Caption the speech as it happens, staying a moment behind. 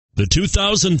The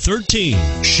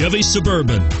 2013 Chevy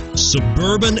Suburban.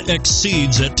 Suburban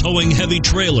exceeds at towing heavy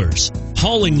trailers,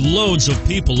 hauling loads of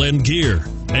people and gear,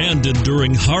 and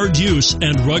enduring hard use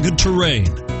and rugged terrain,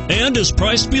 and is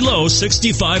priced below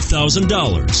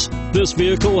 $65,000. This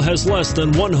vehicle has less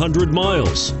than 100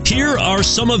 miles. Here are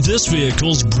some of this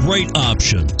vehicle's great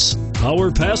options: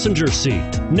 power passenger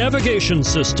seat, navigation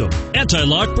system,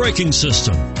 anti-lock braking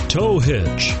system, tow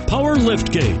hitch, power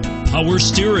liftgate, power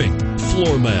steering,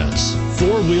 floor mats,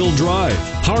 four-wheel drive,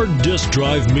 hard disk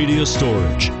drive media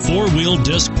storage, four-wheel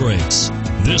disc brakes.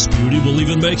 This beauty will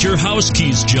even make your house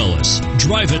keys jealous.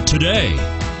 Drive it today.